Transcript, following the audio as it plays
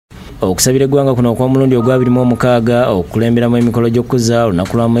Okusabira eggwanga kuno okw'omulundi ogwa 2026 okukulemberamu emikolo gy'okukuza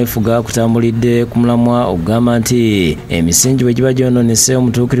olunaku lw'ameefuga kutambulidde ku mulamwa okugamba nti emisingi bwe giba gyonoonese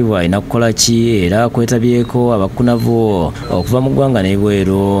omutuukirivu alina kukola ki era kwetabyeko abakunavu okuva mu ggwanga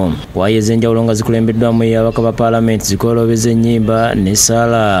n'ebweru. Waayo ez'enjawulo nga zikulembeddwamu ababaka ba paalamenti zikolobeza ennyimba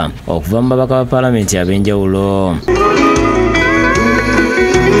n'essaala okuva mu babaka ba paalamenti ab'enjawulo.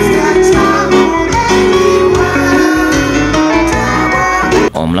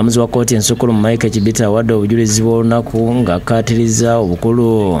 Omulamuzi wa kkooti ensukulu Mike Kibita awadde obujulizi bw'olunaku ng'akkaatiriza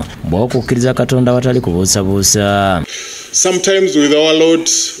obukulu bw'okukkiriza Katonda awatali kubuusabuusa. Sometimes with our Lord,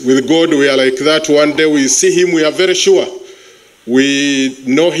 with God, we are like that. One day we see him, we are very sure. We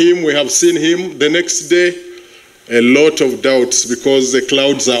know him, we have seen him. The next day, a lot of doubts because the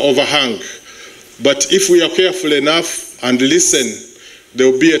clouds are overhung. But if we are careful enough and listen,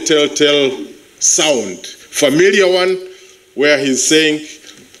 there will be a telltale sound, familiar one, where he's saying,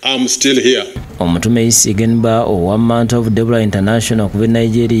 I'm still here. Omutume Isigenba owa Mount of Deborah International kuva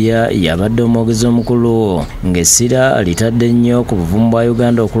Nigeria yabadde omwogezi omukulu ng'essira litadde nnyo ku buvumu bwa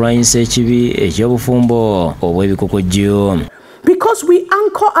Uganda okulwanyisa ekibi eky'obufumbo obw'ebikokojjo. Because we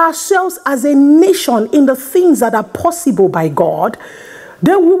anchor ourselves as a nation in the things that are possible by God,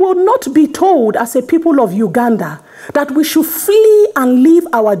 then we will not be told as a people of Uganda that we should flee and leave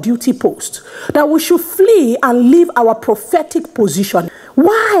our duty post, that we should flee and leave our prophetic position.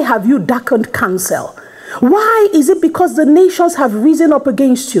 Why have you darkened counsel? Why is it because the nations have risen up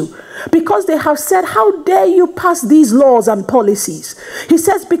against you? Because they have said, how dare you pass these laws and policies? He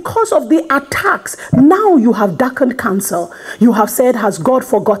says, because of the attacks, now you have darkened counsel. You have said, has God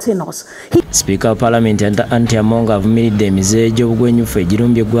forgotten us? Speaker of Parliament Anti Amonga avumiridde emize gy'obugwenyufu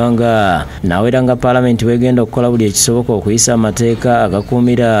egirumbye eggwanga n'awera nga Parliament wegenda okukola buli ekisoboka okuyisa amateeka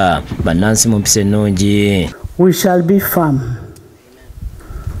agakuumira bannansi mu mpisa ennungi. We shall be firm.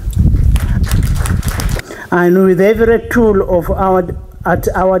 And with every tool at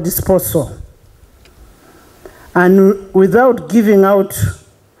our disposal, and without giving out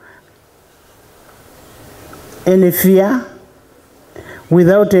any fear,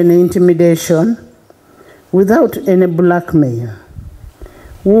 without any intimidation, without any blackmail,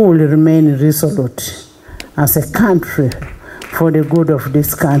 we will remain resolute as a country for the good of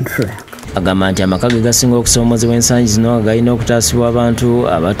this country. Agamba nti amaka ge gasinga okusoomozebwa ensangi zino galina okutaasibwa abantu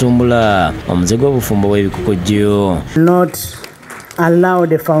abatumbula omuze gw'obufumbo bw'ebikokojjo. Not allow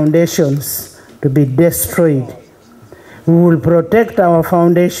the foundations to be destroyed. We will protect our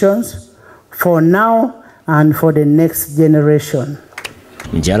foundations for now and for the next generation.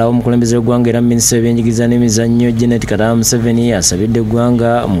 Mukyala w'omukulembeze w'eggwanga era minisita w'ebyenjigiriza n'emizannyo Janet Kataha Museveni asabidde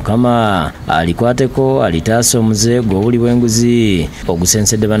eggwanga Mukama alikwateko alitaase omuze gw'obuli bw'enguzi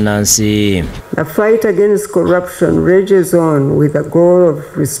ogusensedde bannansi. The fight against corruption rages on with the goal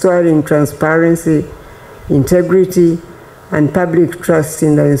of restoring transparency, integrity and public trust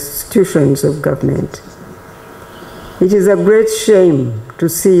in the institutions of government. It is a great shame to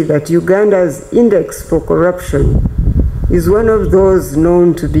see that Uganda's index for corruption is one of those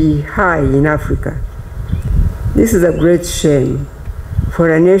known to be high in Africa. This is a great shame for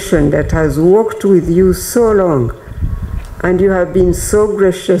a nation that has walked with you so long and you have been so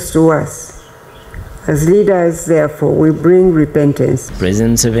gracious to us. As leaders, therefore, we bring repentance.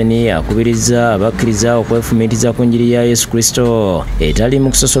 Pulezidenti Museveni akubirizza abakkiriza okwefumiitiriza ku njiri ya Yesu Kristo etaliimu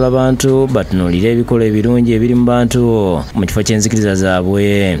kusosola bantu batunuulire ebikola ebirungi ebiri mu bantu mu kifo ky'enzikiriza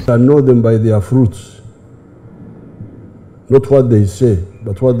zaabwe. I know them by their fruits. Not what they say,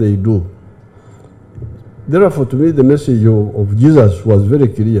 but what they do. Therefore, to me, the message of Jesus was very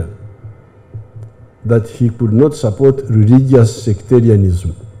clear, that he could not support religious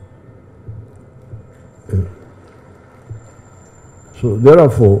sectarianism. So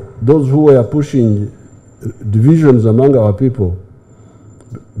therefore, those who were pushing divisions among our people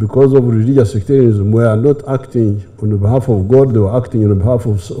because of religious sectarianism were not acting on behalf of God, they were acting on behalf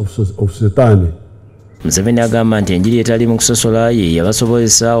of Satan. Museveni agamba nti enjiri etaliimu kusosola ye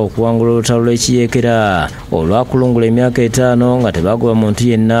yabasobozesa okuwangula olutalo lw'ekiyeekera olwakulungula emyaka 5 nga tebagoba muntu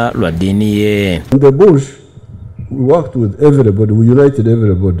yenna lwa ddiini ye. In the bush, we worked with everybody, we united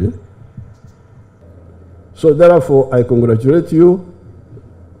everybody. So therefore, I congratulate you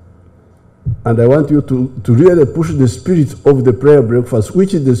and I want you to really push the spirit of the prayer breakfast,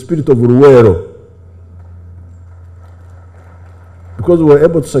 which is the spirit of Ruwero. Because we were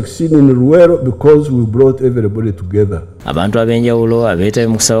able to succeed in Ruwero because we brought everybody together. Abantu ab'enjawulo abeetabye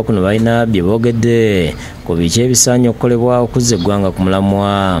mu kusaba kuno balina bye boogedde ku biki ebisaanye okukolebwa okuzza eggwanga ku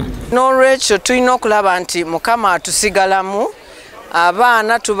mulamwa. N'olwekyo tulina okulaba nti Mukama atusigalamu,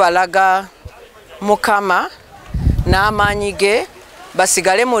 abaana tubalaga Mukama n'amaanyi ge,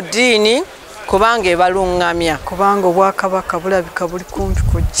 basigale mu ddiini kubanga ebalungamya, kubanga obwakabaka bulabika buli kumpi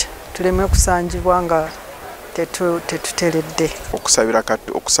kujja tuleme kusangibwa nga tetuteredde. Okusaba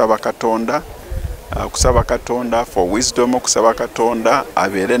Katonda for wisdom, okusaba Katonda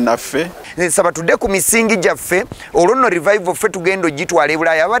abeere naffe. Saba tudde ku misingi gyaffe olwo nno revival ffe tugenda ogitwala e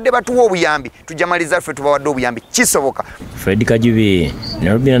Bulaaya abadde batuwa obuyambi tujamaliza ffe tubawadde obuyambi kisoboka. Fred Kajubi,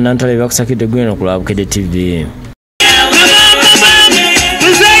 Nairobi na Nantale byakusakidde gweno ku Bukedde TV.